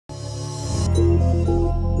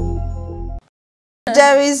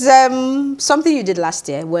There is something you did last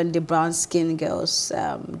year when the Brown Skin Girls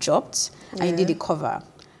dropped, and you did the cover,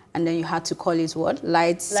 and then you had to call it what?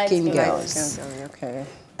 Light Skin Girls. Okay.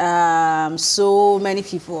 So many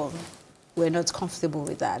people were not comfortable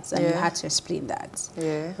with that, and you had to explain that.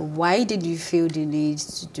 Yeah. Why did you feel the need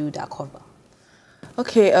to do that cover?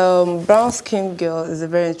 Okay, Brown Skin Girl is a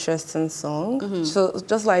very interesting song. So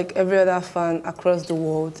just like every other fan across the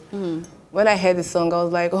world, when I heard the song, I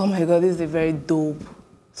was like, oh my God, this is a very dope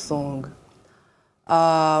song.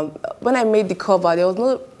 When I made the cover,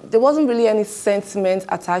 there wasn't really any sentiment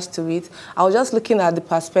attached to it. I was just looking at the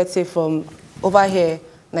perspective from over here,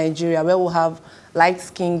 Nigeria, where we have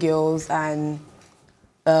light-skinned girls and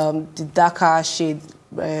the darker shade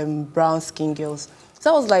brown skin girls.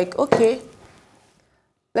 So I was like, okay,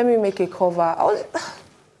 let me make a cover.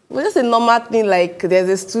 It was just a normal thing, like there's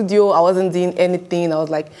a studio, I wasn't doing anything. I was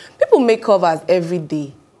like, people make covers every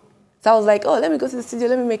day. So I was like, oh, let me go to the studio,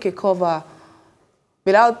 let me make a cover.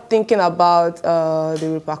 Without thinking about the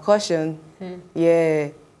repercussion. Yeah.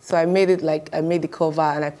 So I made the cover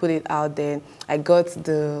and I put it out there. I got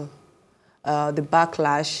the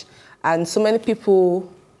backlash, and so many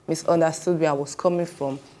people misunderstood where I was coming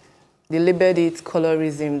from. They labeled it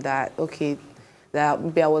colorism, that, okay, that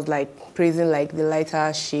maybe I was like praising like the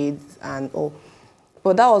lighter shades and all.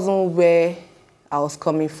 But that wasn't where I was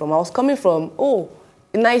coming from. I was coming from, oh,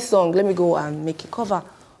 a nice song, let me go and make a cover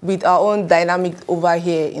with our own dynamic over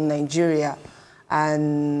here in Nigeria.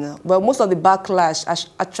 And, well, most of the backlash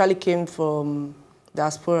actually came from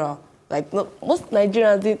diaspora. Like, most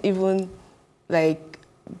Nigerians didn't even, like,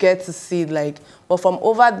 get to see it, like, but from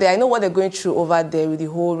over there, I know what they're going through over there with the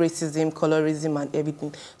whole racism, colorism, and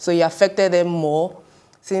everything. So it affected them more,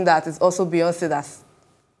 seeing that it's also Beyonce that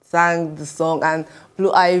sang the song, and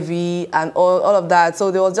Blue Ivy, and all of that. So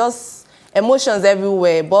there was just emotions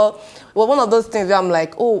everywhere. But it was one of those things where I'm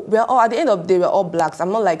like, oh, we're all, at the end of the day, we're all blacks.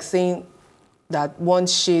 I'm not like saying that one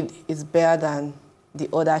shade is better than the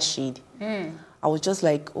other shade. I was just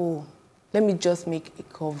like, oh, let me just make a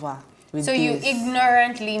cover. So you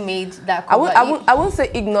ignorantly made that cover? I won't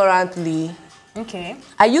say ignorantly. Okay.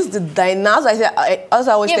 I use the dynamics. As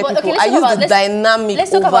I always tell people, I use the dynamic.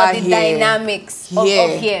 Let's talk about the dynamics of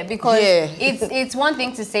here, because it's one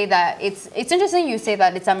thing to say that it's interesting you say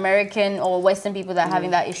that it's American or Western people that are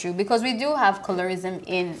having that issue, because we do have colorism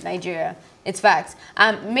in Nigeria. It's facts.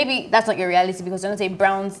 Maybe that's not your reality, because you're not a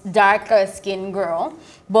brown, darker skinned girl,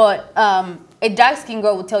 but a dark skinned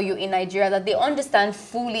girl will tell you in Nigeria that they understand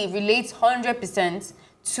fully, relates 100%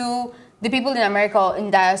 to the people in America or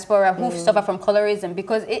in diaspora who suffer from colorism,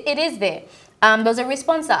 because it is there. There's a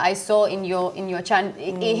response that I saw in your channel.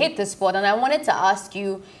 It hit the spot, and I wanted to ask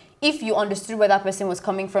you if you understood where that person was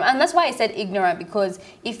coming from. And that's why I said ignorant, because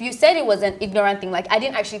if you said it was an ignorant thing, like I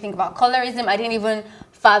didn't actually think about colorism, I didn't even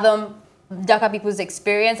fathom darker people's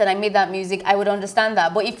experience, and I made that music, I would understand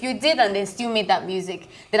that. But if you did and then still made that music,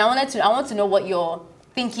 then I want to know what your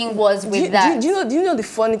thinking was with that. Do you know the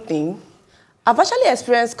funny thing? I've actually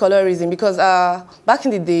experienced colorism, because back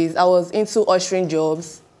in the days, I was into ushering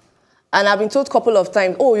jobs, and I've been told a couple of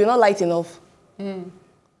times, oh, you're not light enough.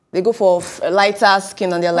 They go for a lighter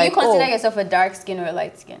skin, and they're like, you consider yourself a dark skin or a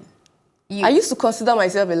light skin? I used to consider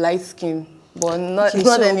myself a light skin, but not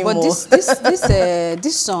anymore. But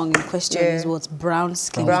this song in question is what? Brown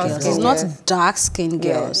skin girls. It's not dark skin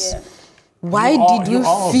girls. Why did you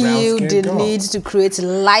feel the need to create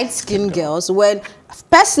light-skinned girls when,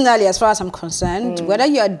 personally, as far as I'm concerned, whether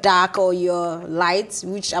you're dark or you're light,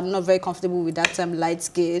 which I'm not very comfortable with that term, light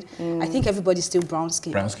skin, I think everybody's still brown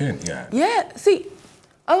skin. Brown skin, yeah. Yeah, see,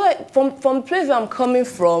 from the place where I'm coming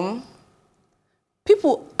from,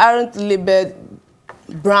 people aren't labeled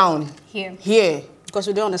brown here. Because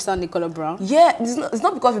we don't understand the color brown? Yeah, it's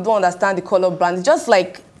not because we don't understand the color brown. It's just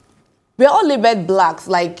like, we're all labeled blacks.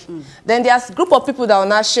 Like, then there's a group of people that will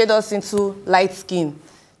now shade us into light skin.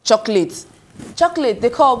 Chocolate. Chocolate,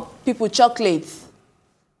 they call people chocolates.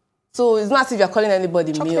 So it's not as if you're calling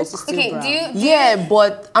anybody chocolate milk. Is still brown. Yeah,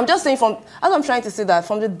 but I'm just saying as I'm trying to say that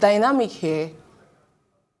from the dynamic here,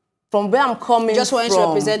 from where I'm coming from. Just wanting to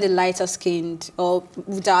represent the lighter skinned, or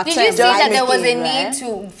with our Did you see that there was a need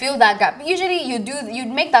to fill that gap? Usually you'd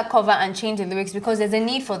make that cover and change the lyrics because there's a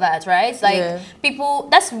need for that, right? Like people,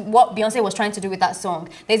 that's what Beyonce was trying to do with that song.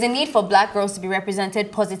 There's a need for black girls to be represented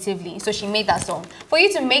positively, so she made that song. For you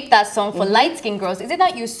to make that song for light-skinned girls, is it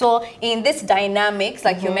that you saw in this dynamics,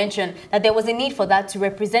 like you mentioned, that there was a need for that to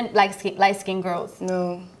represent light-skinned girls?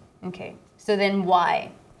 No. Okay, so then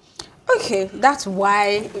why? Okay, that's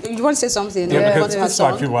why you want to say something. Yeah, because that's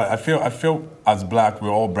what I feel. I feel as black,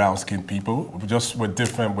 we're all brown-skinned people, just with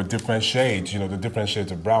different shades. You know, the different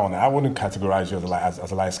shades of brown. I wouldn't categorize you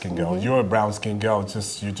as a light-skinned girl. You're a brown-skinned girl.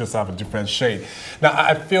 You just have a different shade. Now,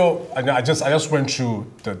 I feel. I just went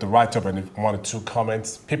through the write-up and one or two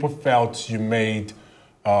comments. People felt you made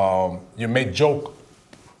joke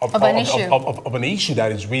of an issue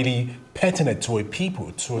that is really pertinent to a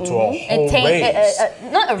people, to a whole race.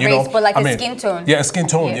 Not a race, but like a skin tone. Yeah, a skin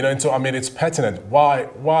tone, yeah. You know, and so, I mean, it's pertinent. Why,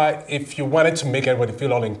 if you wanted to make everybody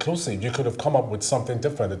feel all-inclusive, you could have come up with something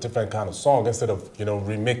different, a different kind of song, instead of, you know,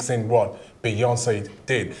 remixing what Beyonce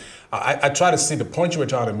did. I try to see the point you were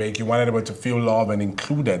trying to make. You wanted everybody to feel loved and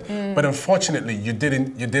included, but unfortunately, you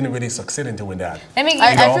didn't really succeed in doing that.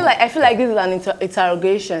 I feel like this is an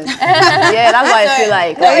interrogation. Yeah, that's why I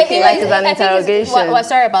feel like it's an interrogation.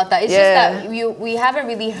 Sorry about that. It's just that we haven't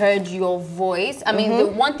really heard your voice. I mean, the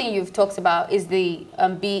one thing you've talked about is the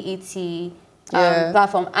BET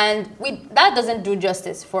platform, and that doesn't do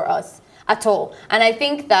justice for us at all. And I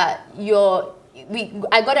think that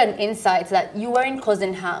I got an insight that you weren't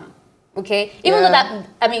causing harm. Okay, even though that,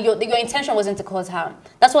 I mean, your intention wasn't to cause harm.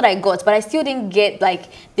 That's what I got, but I still didn't get like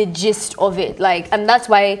the gist of it. Like, and that's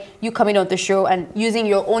why you coming on the show and using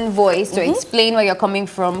your own voice to explain where you're coming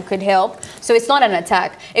from could help. So it's not an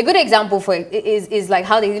attack. A good example for it is like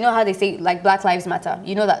how they say like Black Lives Matter.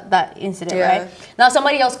 You know that incident, right? Now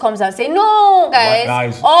somebody else comes and say, no,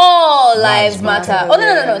 guys, all lives matter. Oh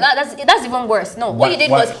no, that's even worse. No, what you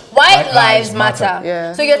did was white lives matter.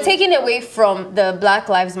 Yeah. So you're taking away from the Black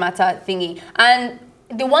Lives Matter thingy. And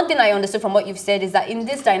the one thing I understood from what you've said is that in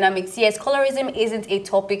this dynamics, yes, colorism isn't a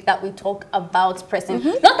topic that we talk about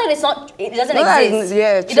presently. Not that it doesn't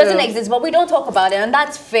exist. It doesn't exist, but we don't talk about it, and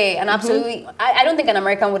that's fair. And absolutely, I don't think an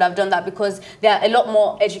American would have done that because they're a lot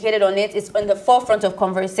more educated on it. It's on the forefront of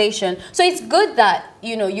conversation. So it's good that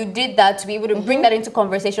you did that to be able to bring that into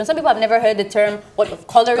conversation. Some people have never heard the term of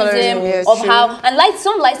colorism, of how, and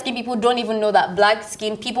some light-skinned people don't even know that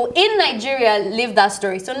black-skinned people in Nigeria live that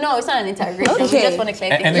story. So no, it's not an interrogation. We just want to clear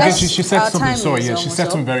things. And again, she said something. Sorry, she said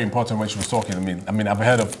something very important when she was talking. I mean, I've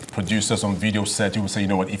heard of producers on video set who will say, you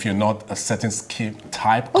know what, if you're not a certain skin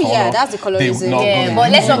type, color, that's the colorism.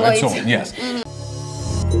 but let's not go into it. Yes.